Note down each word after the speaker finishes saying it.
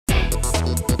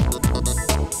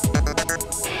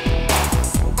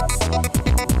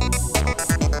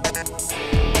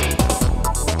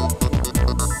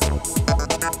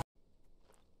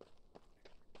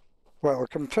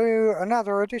Welcome to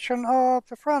another edition of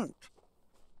The Front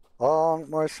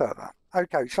on my server.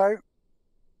 Okay, so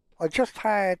I just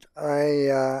had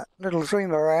a little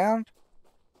zoom around,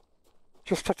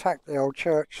 just attacked the old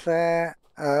church there.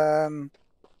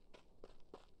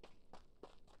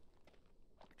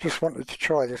 Just wanted to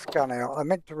try this gun out. I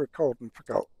meant to record and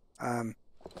forgot.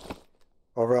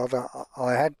 Or rather,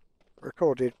 I had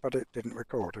recorded, but it didn't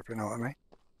record, if you know what I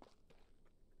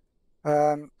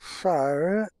mean.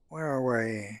 So, where are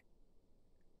we?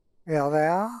 Yeah,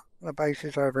 there. The base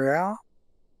is over here.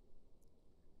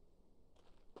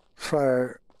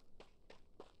 So,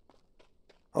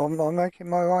 am I making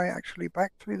my way actually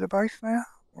back to the base now?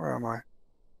 Where am I?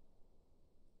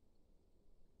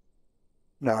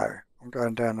 No, I'm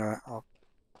going down a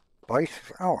base.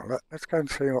 Oh, let's go and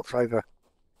see what's over.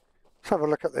 Let's have a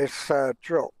look at this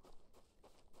drop.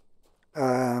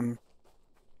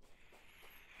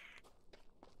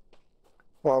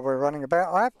 While we're running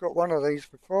about, I have got one of these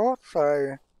before,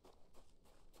 so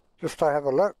just to have a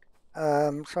look.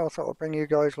 So I thought I'd bring you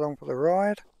guys along for the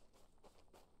ride.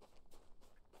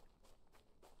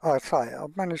 I say,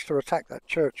 I've managed to attack that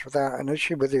church without an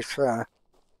issue with this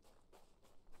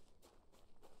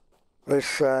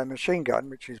machine gun,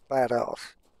 which is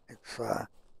badass. It's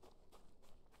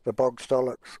the Bog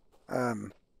Stollox.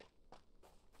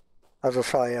 As I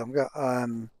say,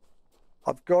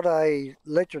 I've got a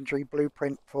legendary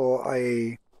blueprint for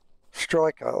a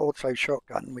striker, auto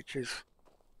shotgun, which is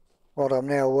what I'm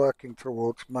now working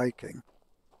towards making.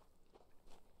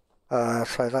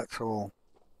 So that's all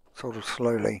sort of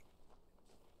slowly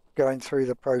going through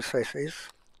the processes.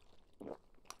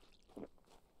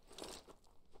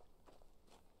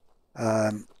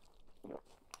 But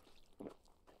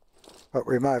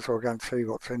we may as well go and see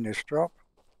what's in this drop.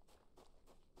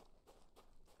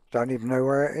 Don't even know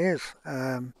where it is.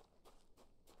 And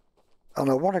I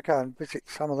want to go and visit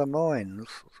some of the mines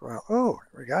as well. Oh,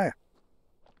 here we go.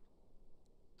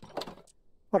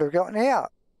 What have we got in here?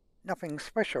 Nothing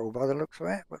special by the looks of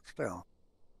it, but still.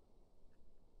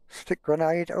 Stick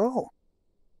grenade, oh.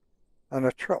 And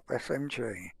a Trop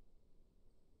SMG.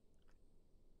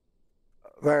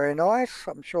 Very nice.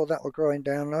 I'm sure that will grind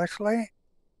down nicely.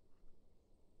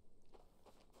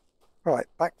 Right,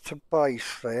 back to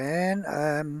base then.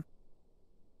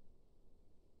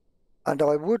 And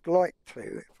I would like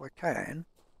to, if I can,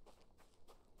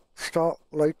 start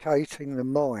locating the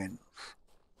mines.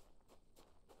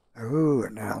 Oh,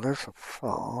 now there's a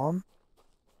farm.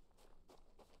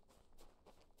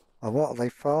 Oh, what are they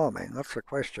farming? That's the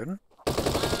question.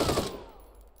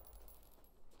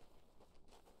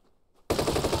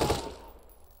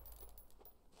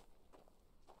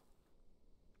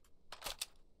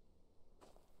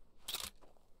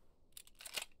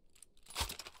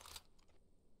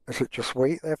 Is it just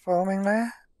wheat they're farming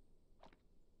there?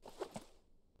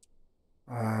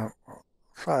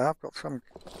 So I've got some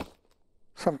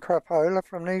crapola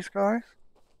from these guys.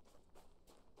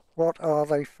 What are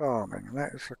they farming?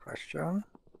 That is the question.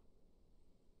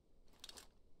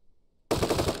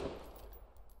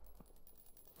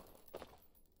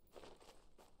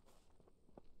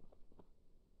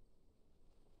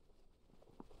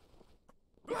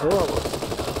 Oh,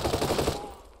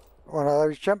 one of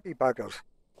those jumpy buggers.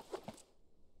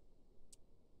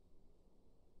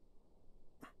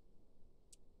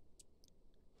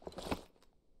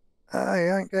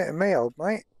 You ain't getting me, old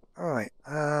mate. Alright,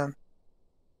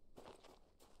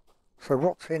 so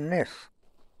what's in this?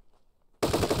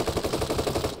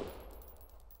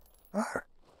 Oh.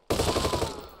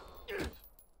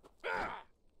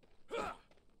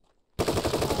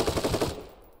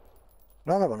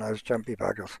 Another one of those jumpy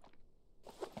buggers.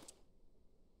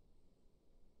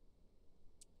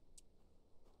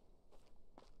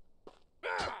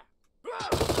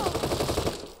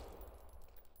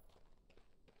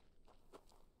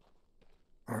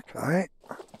 Okay.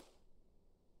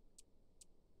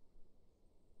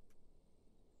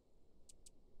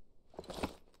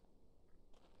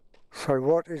 So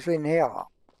what is in here?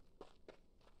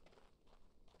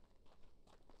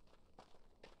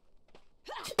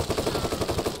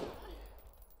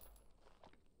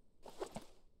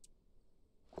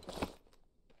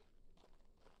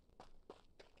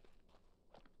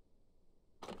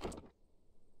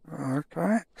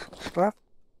 Okay, stuff.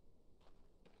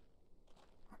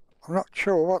 I'm not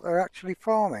sure what they're actually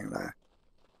farming there.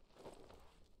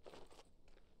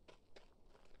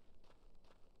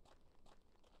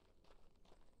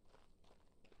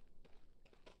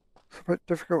 It's a bit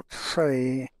difficult to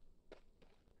see.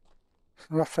 There's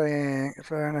nothing, is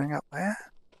there anything up there?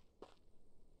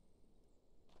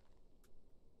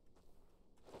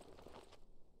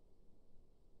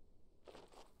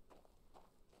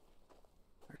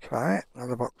 Okay,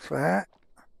 another box there.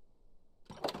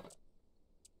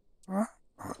 Oh,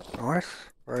 that's nice.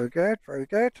 Very good, very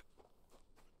good.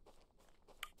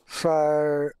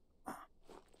 So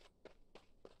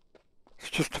it's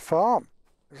just a farm,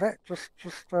 is it?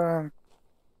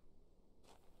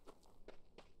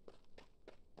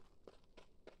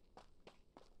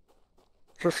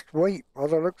 Just wheat by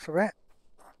the looks of it.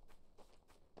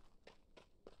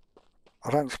 I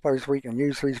don't suppose we can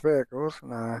use these vehicles,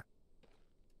 no.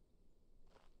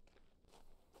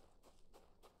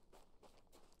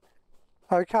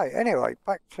 Okay, anyway,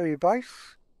 back to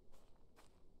base.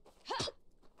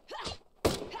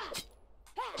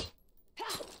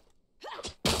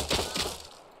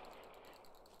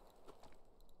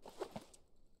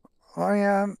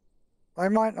 They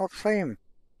might not seem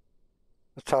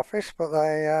the toughest, but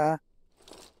they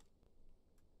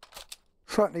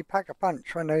certainly pack a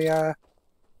punch when they are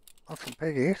some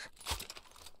piggies.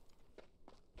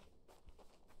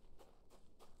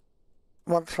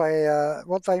 Once they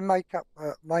what they make up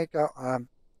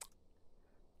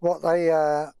what they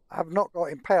have not got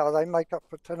in power, they make up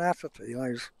for tenacity.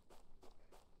 Those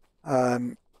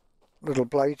little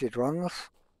bladed ones.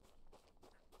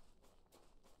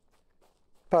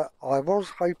 But I was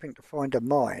hoping to find a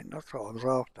mine. That's what I was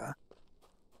after.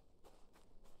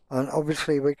 And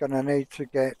obviously we're going to need to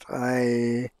get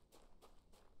a...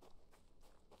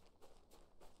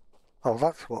 Oh,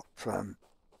 that's what...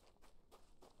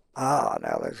 Ah,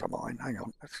 now there's a mine. Hang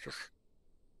on, let's just...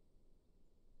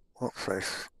 What's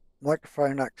this?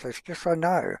 Microphone access, just so I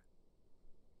know.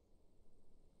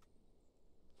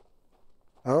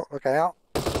 Oh, look out.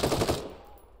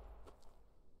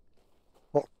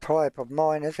 What type of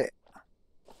mine is it?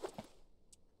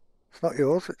 It's not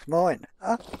yours, it's mine.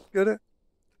 Ah, get it?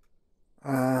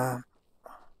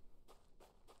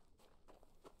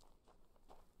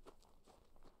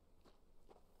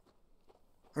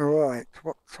 Right,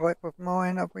 what type of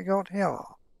mine have we got here?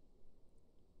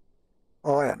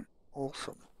 Iron,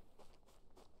 awesome.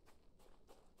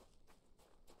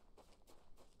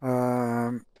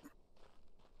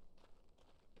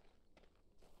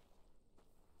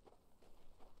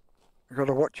 You've got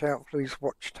to watch out for these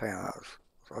watchtowers,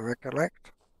 as I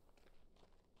recollect.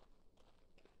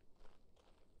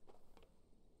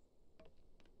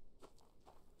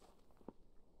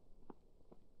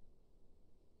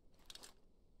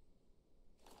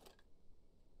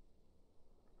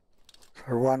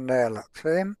 So one there, that's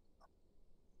him.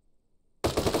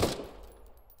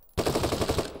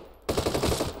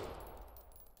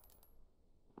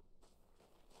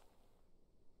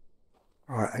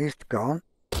 Right, he's gone.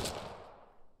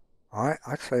 Right,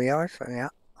 I see ya.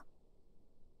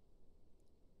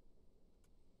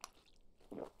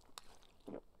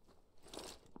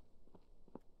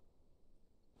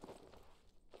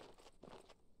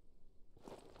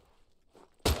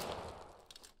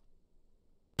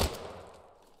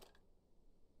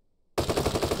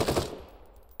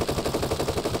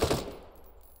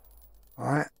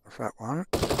 Right, that's that one.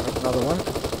 That's another one.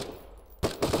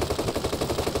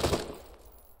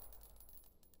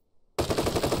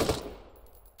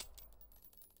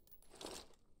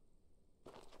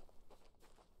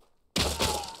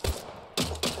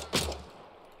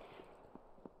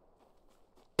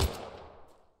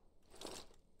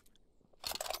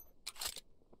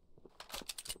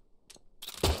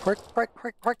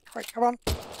 Quick, come on.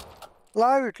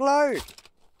 Load.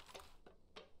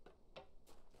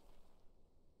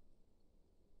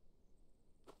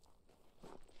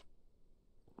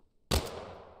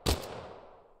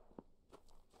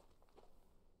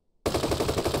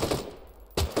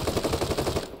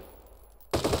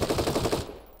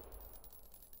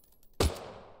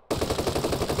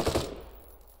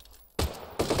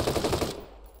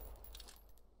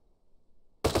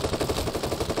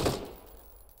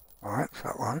 Alright, that's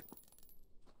that one.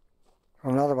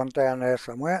 Another one down there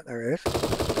somewhere, there is.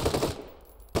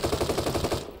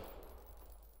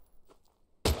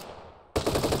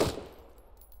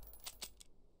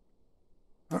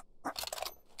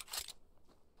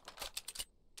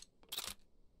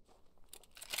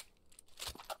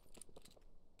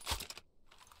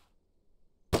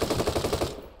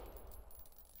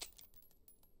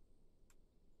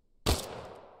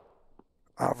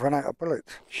 I've run out of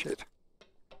bullets, shit.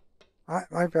 Right,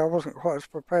 maybe I wasn't quite as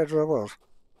prepared as I was.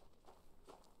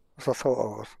 As I thought I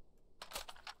was.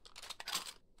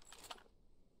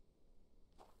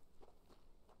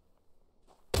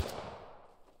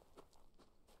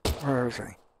 Where is he?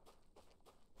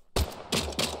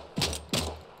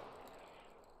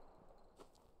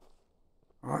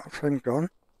 Right, that's him gone.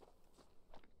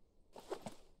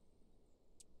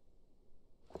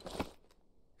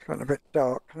 It's gotten a bit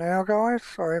dark now, guys.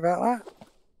 Sorry about that.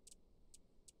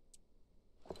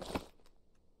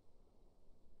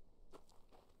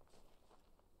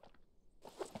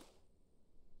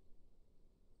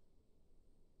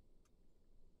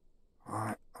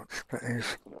 Alright, let's get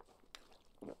his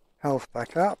health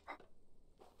back up.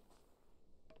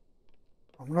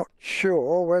 I'm not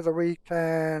sure whether we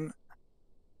can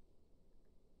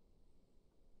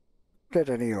get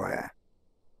anywhere.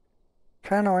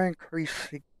 Can I increase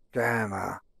the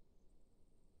gamma?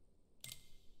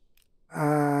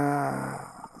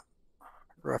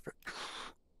 Graphics.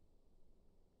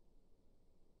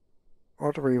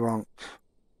 What do we want?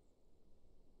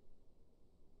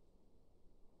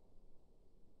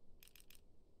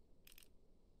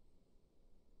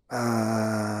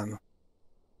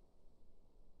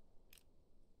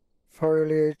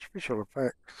 Foliage, visual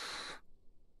effects,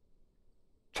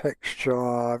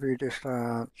 texture, view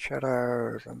distance,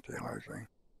 shadows, anti-aliasing.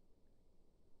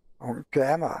 I want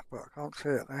gamma, but I can't see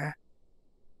it there.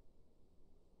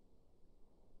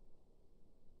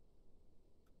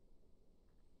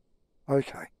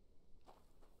 Okay.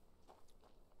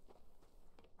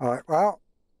 Alright, well,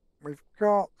 we've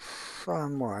got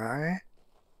some way.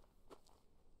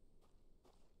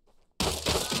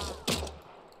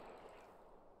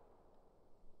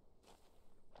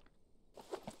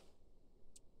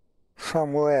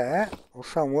 Somewhere, or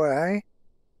some way.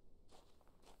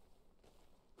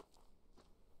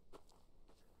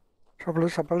 Trouble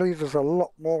is, I believe there's a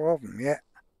lot more of them yet.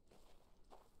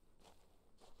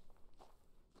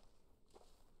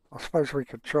 I suppose we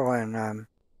could try and,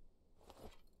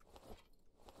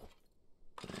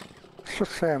 let's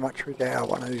just see how much we get out of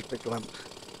one of these big lumps.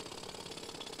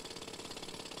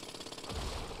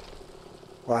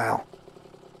 Wow.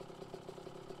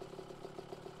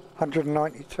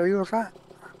 192 was that?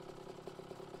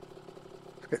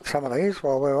 Let's get some of these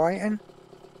while we're waiting.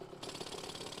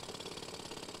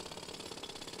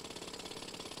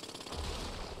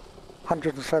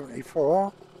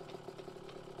 $174.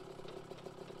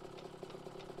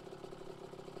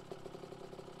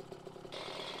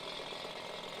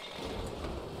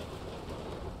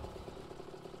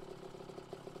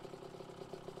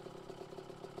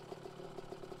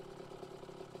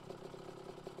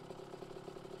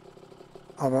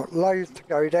 I'm not loath to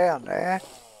go down there.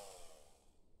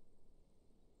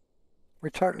 We're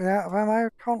totally out of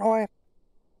ammo, can't I?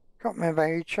 Can't remember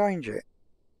how you change it.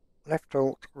 Left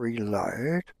alt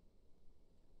reload.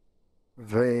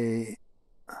 V.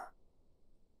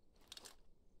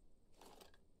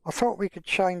 I thought we could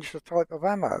change the type of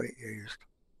ammo it used.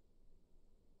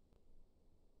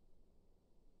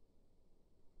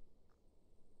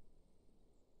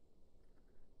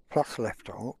 Plus left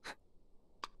alt.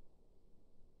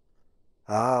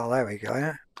 Ah, there we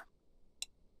go.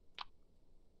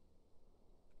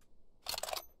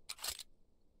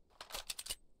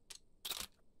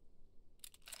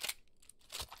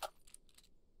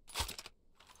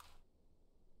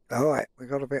 Alright, we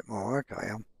got a bit more.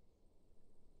 Okay,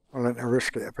 I'll let her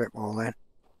risk it a bit more then.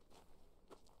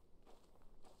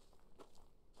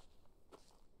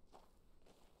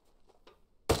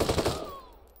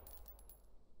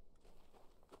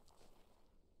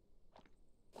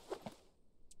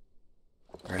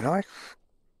 Very nice.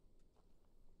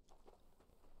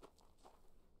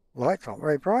 Lights aren't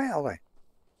very bright, are they?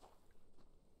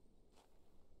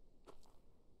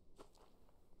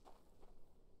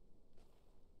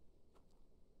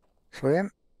 See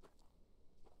him?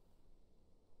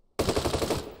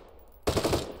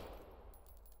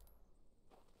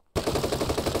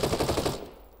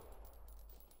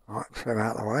 Alright, let's get him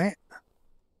out of the way.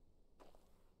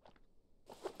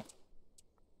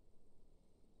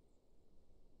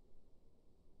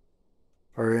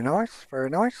 Very nice, very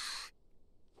nice.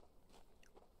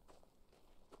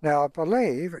 Now I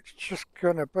believe it's just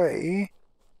going to be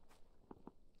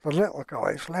the little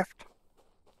guys left.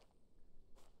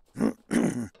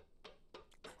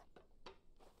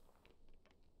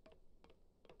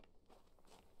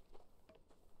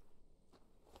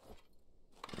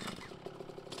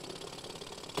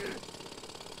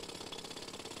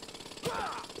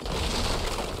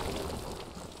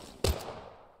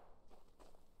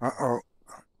 Uh-oh.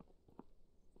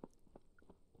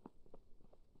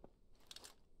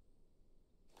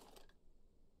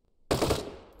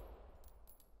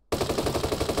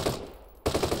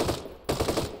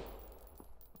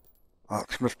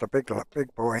 That's Mr. Big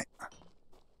Boy.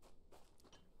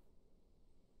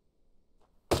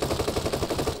 I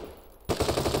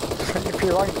think if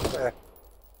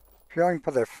you aim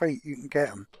for their feet, you can get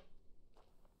them.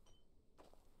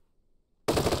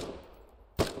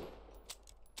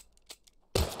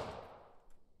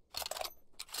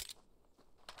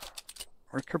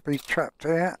 We could be trapped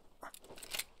here.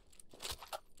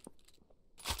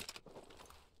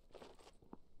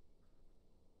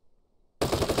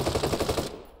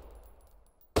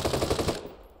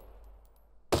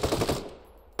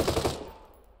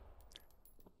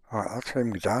 Alright, that's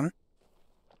him done.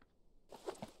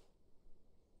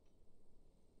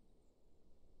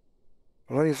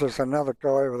 I believe there's another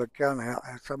guy with a gun out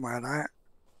there somewhere now.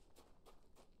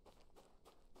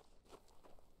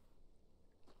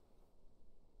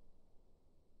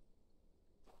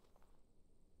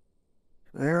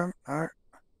 Hear him? No.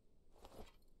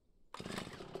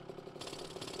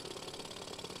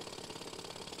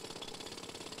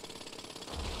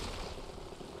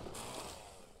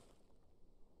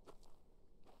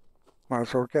 Might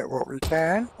as well get what we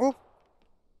can. Oh!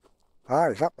 Ah,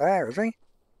 he's up there, is he?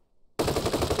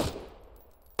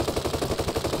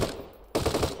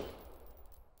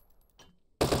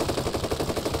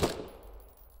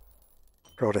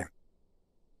 Got him.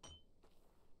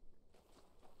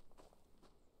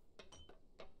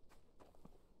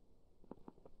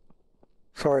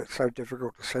 Sorry it's so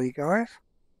difficult to see, guys.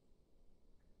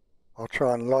 I'll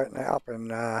try and lighten it up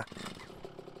and oh,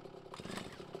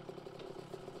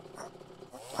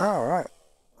 right.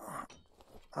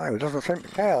 Oh, he doesn't seem to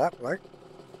care, that bloke.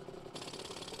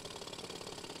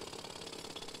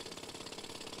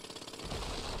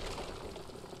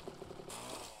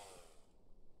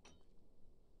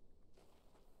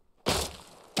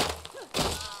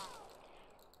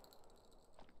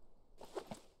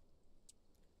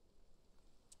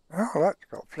 Oh, that's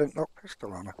got a flintlock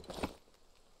pistol on it.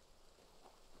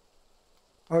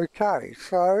 Okay,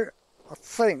 so I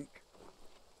think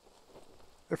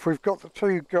if we've got the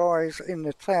two guys in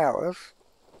the towers,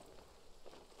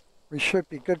 we should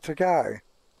be good to go.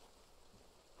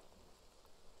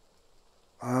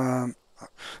 There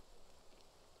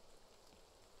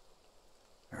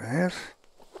it is.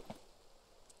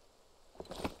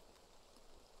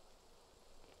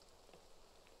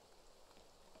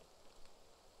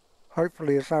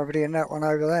 Hopefully there's nobody in that one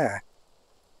over there.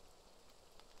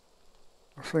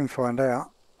 We'll soon find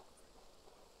out.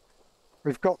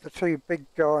 We've got the two big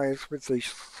guys with the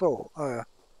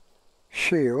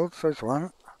shields. There's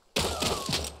one.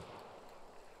 That's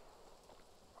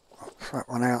that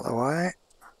one out of the way.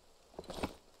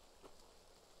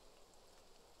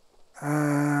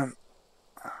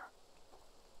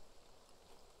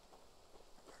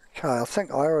 Okay, I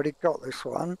think I already got this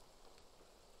one.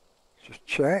 Just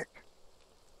check.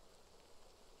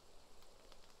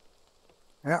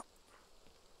 Yep.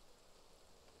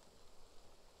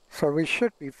 So we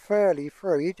should be fairly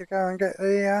free to go and get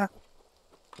the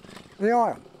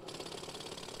iron.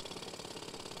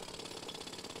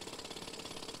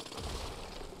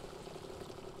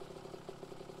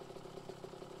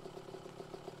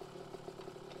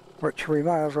 Which we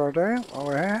may as well do while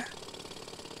we're here.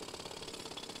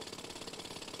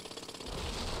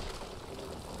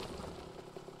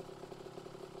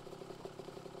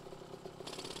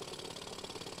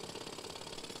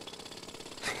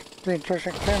 It's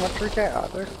interesting how much we get out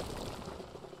of this.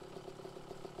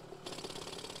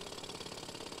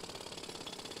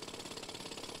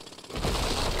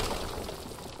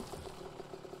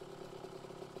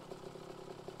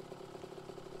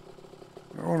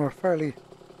 We want to fairly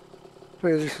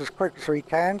do this as quick as we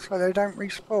can so they don't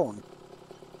respawn.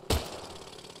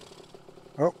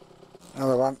 Oh,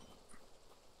 another one.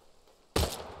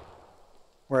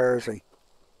 Where is he?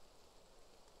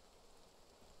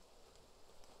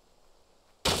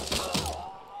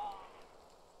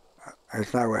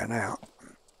 He's nowhere now.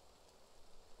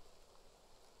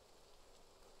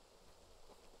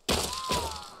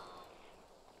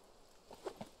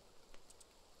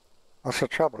 That's the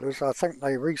trouble, is I think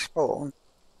they respawn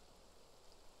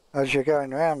as you're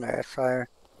going around there, so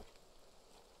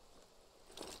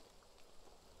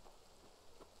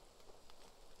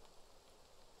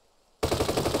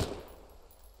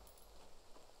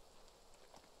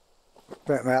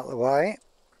get them out of the way.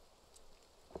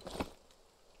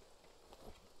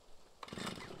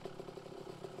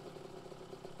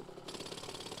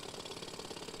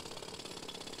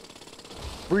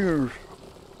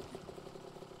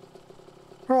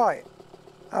 Right.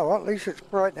 Oh, well, at least it's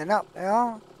brightening up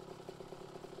now.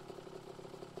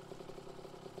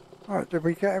 Right, did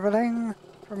we get everything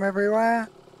from everywhere?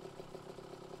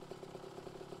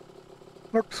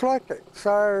 Looks like it.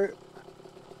 So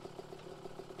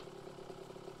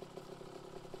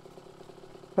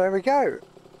there we go.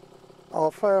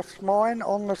 Our first mine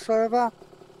on the server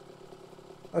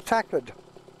attacked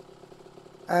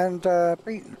and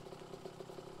beaten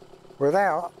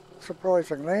without,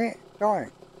 surprisingly,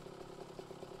 dying.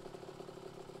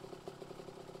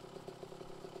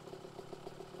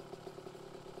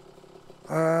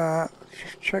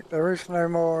 Just check there is no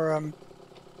more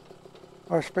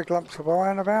nice big lumps of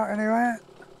iron about anywhere.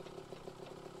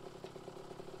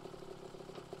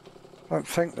 Don't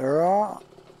think there are.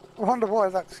 I wonder why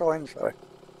that sign's there.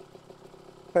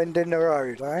 Bend in the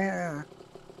road, eh? Yeah.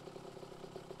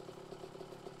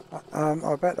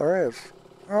 I bet there is.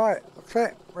 Right, that's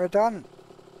it. We're done.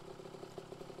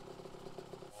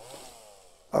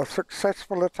 A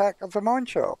successful attack of the mine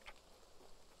shaft.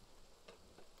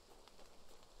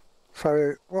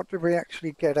 So, what did we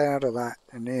actually get out of that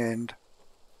in the end?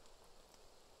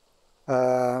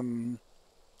 Iron.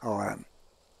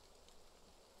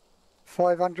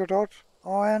 500 odd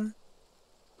iron.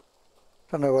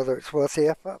 Don't know whether it's worth the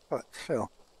effort, but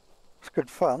still, it's good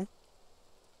fun.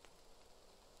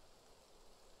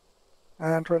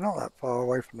 And we're not that far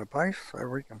away from the base, so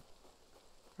we can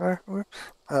go. Whoops.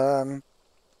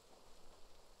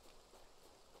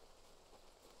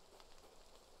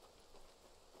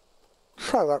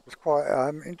 So that was quite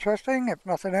interesting. If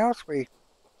nothing else, we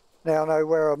now know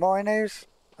where a mine is.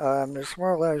 There's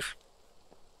one of those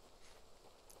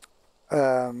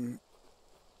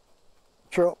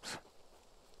drops.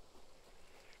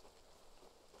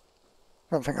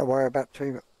 Don't think I worry about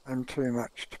them too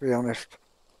much, to be honest.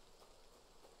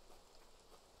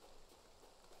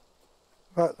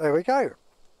 But there we go.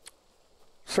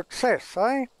 Success,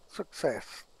 eh?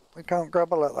 Success. We can't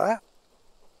grumble at that.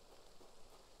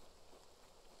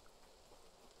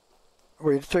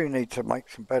 We do need to make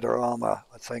some better armour,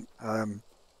 I think.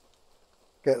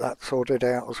 Get that sorted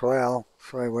out as well,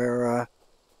 so we're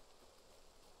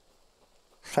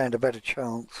stand a better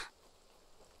chance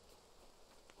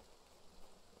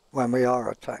when we are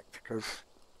attacked, because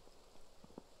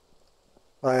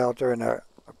they are doing a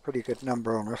pretty good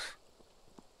number on us.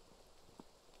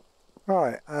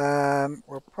 Right,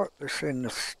 we'll put this in the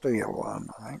steel one,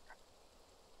 I think.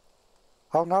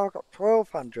 Oh no, I've got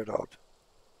 1200 odd.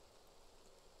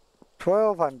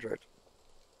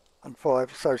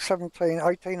 1205, so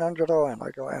 1800 iron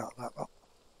I got out of that lot.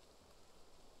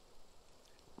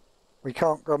 We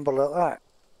can't grumble at that,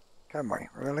 can we,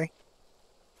 really?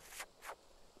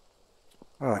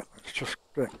 Right, let's just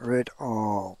get rid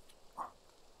of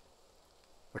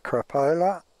the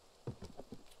crapola.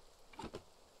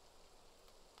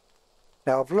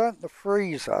 Now I've learnt the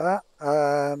freezer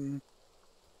that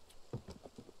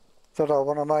I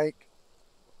want to make.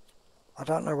 I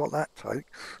don't know what that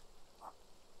takes.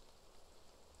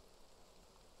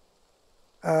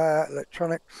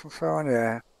 Electronics and so on,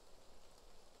 yeah.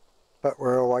 But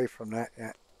we're away from that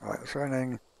yet. Right, is there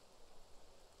anything?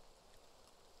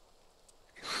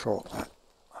 Sort that.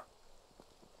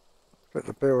 Get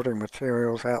the building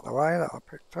materials out the way that I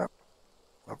picked up.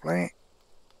 Lovely.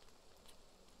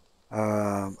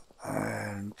 And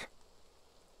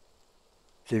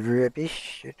the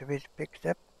rubbish that was picked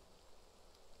up.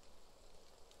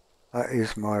 That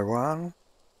is my one.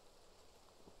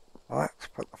 Right, let's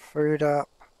put the food up.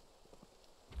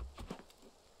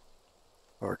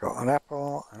 So we've got an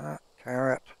apple,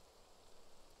 carrot,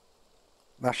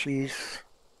 mushies,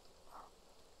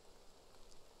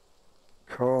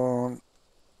 corn,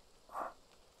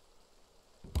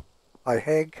 a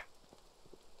egg.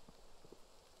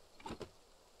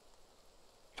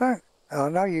 I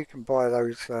know you can buy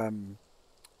those,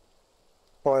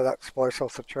 buy that spice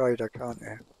off the trader, can't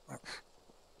you? Let's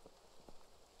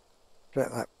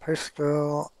get that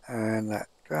pistol and that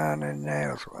gun in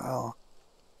there as well.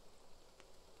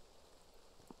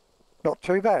 Not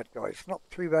too bad, guys. Not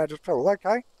too bad at all.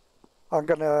 Okay, I'm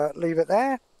going to leave it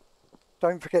there.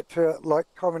 Don't forget to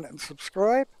like, comment and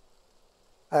subscribe.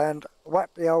 And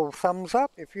whack the old thumbs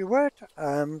up if you would.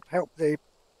 Help the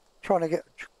trying to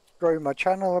grow my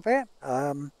channel a bit.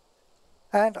 And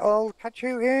I'll catch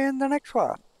you in the next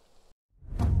one.